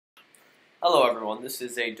Hello everyone, this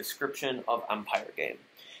is a description of Empire game.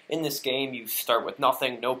 In this game you start with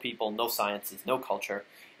nothing, no people, no sciences, no culture,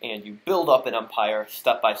 and you build up an empire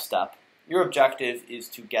step by step. Your objective is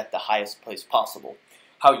to get the highest place possible.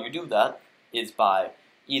 How you do that is by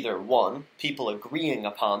either 1, people agreeing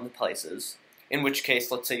upon the places, in which case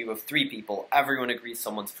let's say you have 3 people, everyone agrees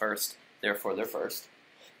someone's first, therefore they're first.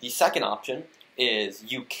 The second option is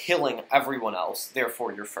you killing everyone else,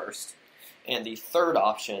 therefore you're first. And the third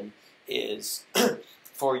option is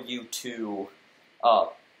for you to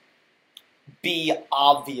be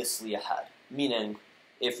obviously ahead. Meaning,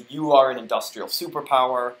 if you are an industrial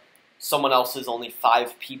superpower, someone else is only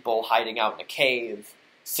 5 people hiding out in a cave.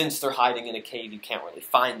 Since they're hiding in a cave, you can't really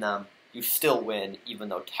find them. You still win, even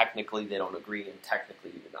though technically they don't agree and technically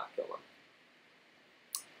you did not kill them.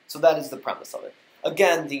 So that is the premise of it.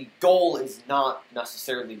 Again, the goal is not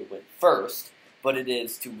necessarily to win first, but it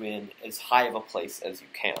is to win as high of a place as you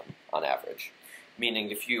can, on average. Meaning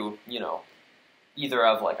if you, either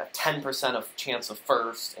have like a 10% of chance of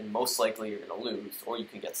first, and most likely you're going to lose, or you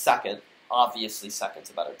can get second, obviously second's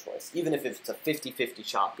a better choice. Even if it's a 50-50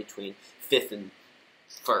 shot between 5th and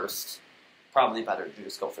 1st, probably better to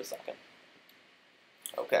just go for second.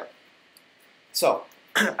 Okay. So,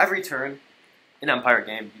 every turn in Empire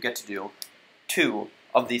game, you get to do 2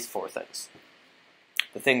 of these 4 things.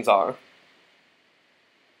 The things are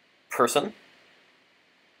person,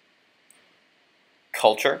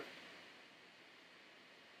 culture,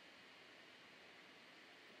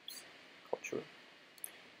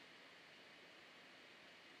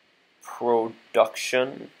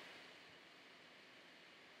 production,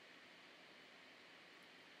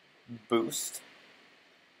 boost,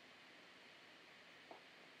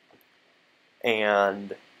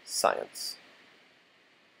 and science.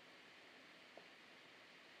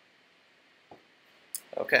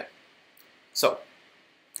 Okay, so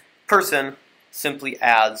person simply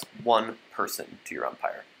adds 1 person to your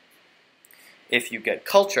empire. If you get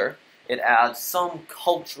culture, it adds some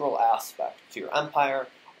cultural aspect to your empire,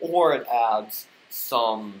 or it adds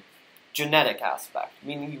some genetic aspect,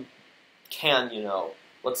 meaning you can,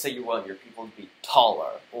 let's say you want your people to be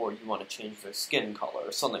taller, or you want to change their skin color,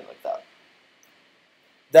 or something like that.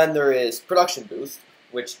 Then there is production boost,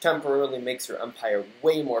 which temporarily makes your empire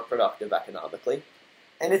way more productive economically.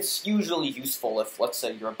 And it's usually useful if, let's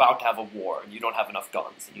say, you're about to have a war and you don't have enough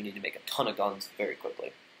guns and you need to make a ton of guns very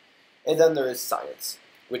quickly. And then there is science,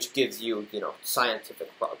 which gives you,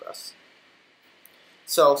 scientific progress.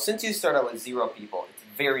 So, since you start out with 0 people, it's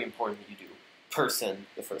very important that you do person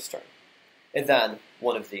the first turn. And then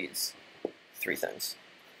one of these 3 things.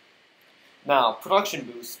 Now, production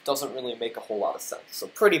boost doesn't really make a whole lot of sense. So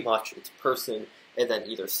pretty much it's person and then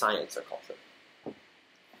either science or culture.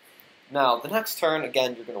 Now, the next turn,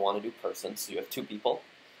 again, you're going to want to do person, so you have 2 people,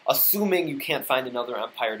 assuming you can't find another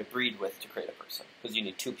empire to breed with to create a person, because you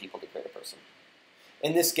need 2 people to create a person.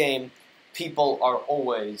 In this game, people are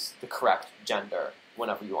always the correct gender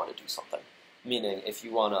whenever you want to do something. Meaning, if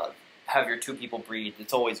you want to have your 2 people breed,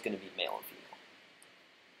 it's always going to be male and female.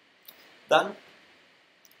 Then,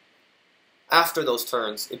 after those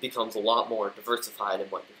turns, it becomes a lot more diversified in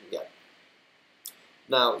what you can get.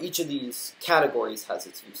 Now, each of these categories has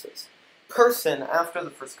its uses. Person, after the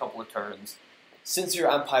first couple of turns, since your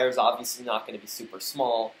empire is obviously not going to be super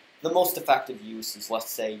small, the most effective use is, let's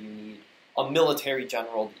say, you need a military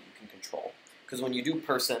general that you can control. Because when you do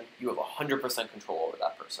person, you have 100% control over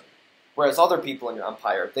that person. Whereas other people in your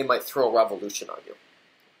empire, they might throw a revolution on you.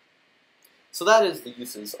 So that is the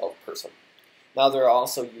uses of person. Now there are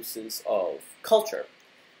also uses of culture.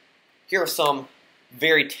 Here are some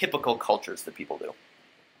very typical cultures that people do.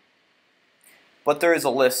 But there is a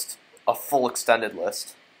list, a full extended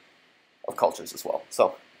list of cultures as well.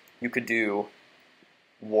 So you could do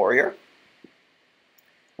warrior,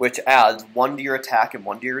 which adds 1 to your attack and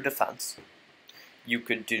 1 to your defense. You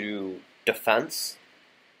could do defense,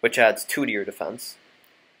 which adds 2 to your defense.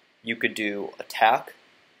 You could do attack.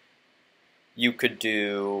 You could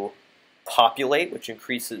do populate, which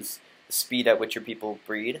increases the speed at which your people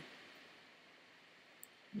breed.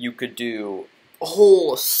 You could do a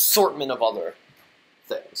whole assortment of other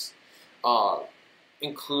things,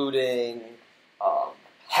 including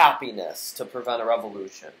happiness to prevent a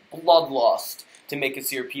revolution, bloodlust to make it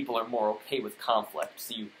so your people are more okay with conflict,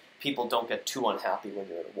 so people don't get too unhappy when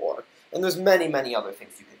you're in a war. And there's many, many other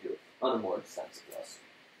things you can do on a more extensive list.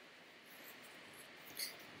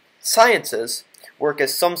 Sciences work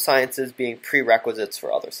as some sciences being prerequisites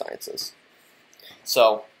for other sciences.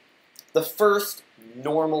 So, the first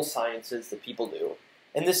normal sciences that people do,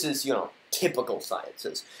 and this is, typical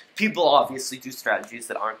sciences. People obviously do strategies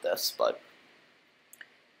that aren't this, but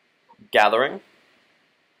gathering.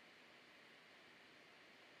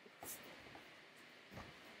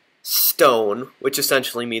 Stone, which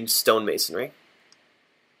essentially means stonemasonry.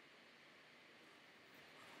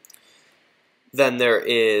 Then there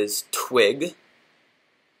is twig.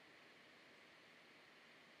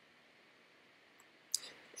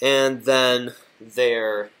 And then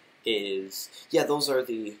there is, yeah, those are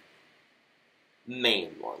the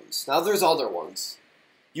main ones. Now there's other ones.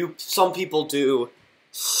 Some people do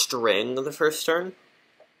string the first turn.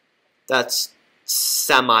 That's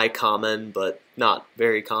semi-common, but not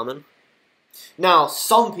very common. Now,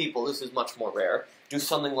 some people, this is much more rare, do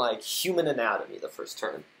something like human anatomy the first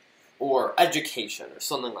turn, or education, or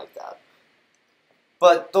something like that.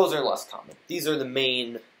 But those are less common. These are the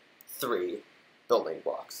main three building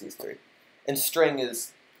blocks, these three. And string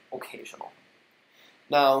is occasional.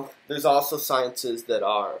 Now, there's also sciences that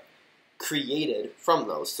are created from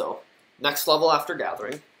those. So, next level after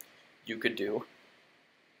gathering, you could do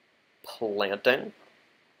planting.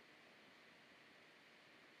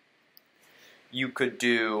 You could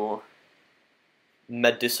do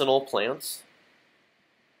medicinal plants,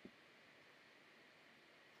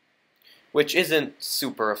 which isn't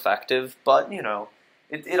super effective, but, you know,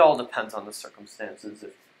 it all depends on the circumstances.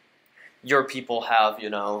 If your people have, you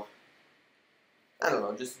know, I don't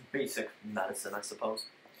know, just basic medicine, I suppose.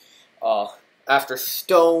 After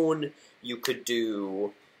stone, you could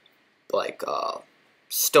do, like,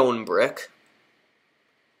 stone brick.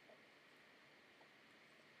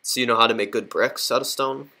 So you know how to make good bricks out of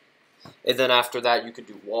stone. And then after that, you could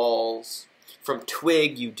do walls. From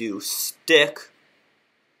twig, you do stick.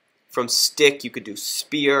 From stick, you could do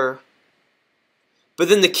spear. But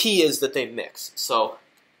then the key is that they mix. So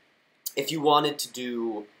if you wanted to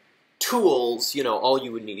do tools, you know, all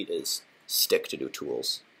you would need is stick to do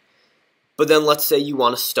tools. But then let's say you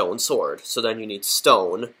want a stone sword. So then you need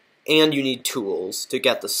stone, and you need tools to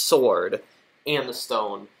get the sword and the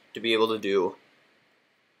stone to be able to do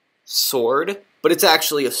sword. But it's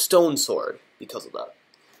actually a stone sword because of that.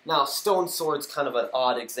 Now, stone sword's kind of an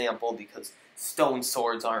odd example because stone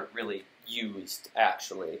swords aren't really used,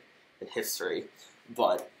 actually, in history.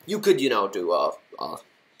 But you could, you know, do a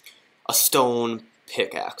stone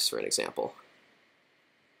pickaxe, for an example.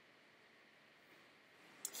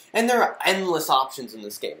 And there are endless options in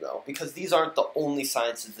this game, though, because these aren't the only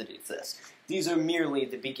sciences that exist. These are merely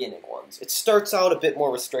the beginning ones. It starts out a bit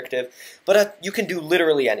more restrictive, but you can do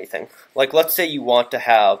literally anything. Like, let's say you want to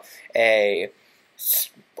have a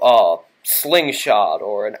slingshot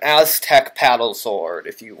or an Aztec paddle sword.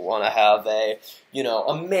 If you want to have a, you know,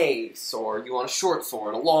 a mace, or you want a short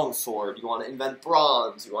sword, a long sword, you want to invent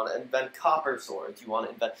bronze, you want to invent copper swords, you want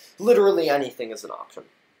to invent literally anything is an option.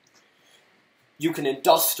 You can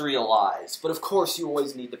industrialize, but of course you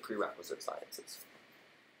always need the prerequisite sciences.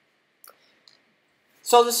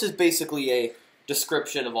 So this is basically a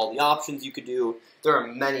description of all the options you could do. There are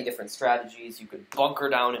many different strategies. You could bunker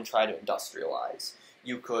down and try to industrialize.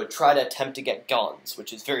 You could try to attempt to get guns,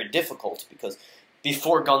 which is very difficult because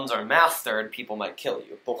before guns are mastered, people might kill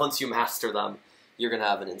you. But once you master them, you're going to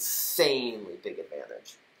have an insanely big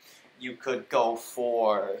advantage. You could go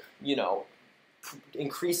for, you know,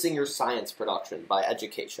 increasing your science production by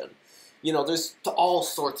education. You know, there's all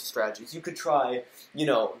sorts of strategies. You could try, you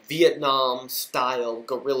know, Vietnam-style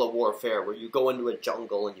guerrilla warfare where you go into a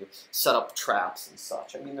jungle and you set up traps and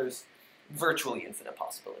such. I mean, there's virtually infinite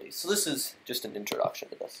possibilities. So this is just an introduction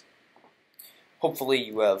to this. Hopefully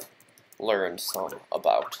you have learned some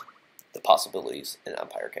about the possibilities in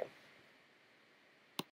Empire Game.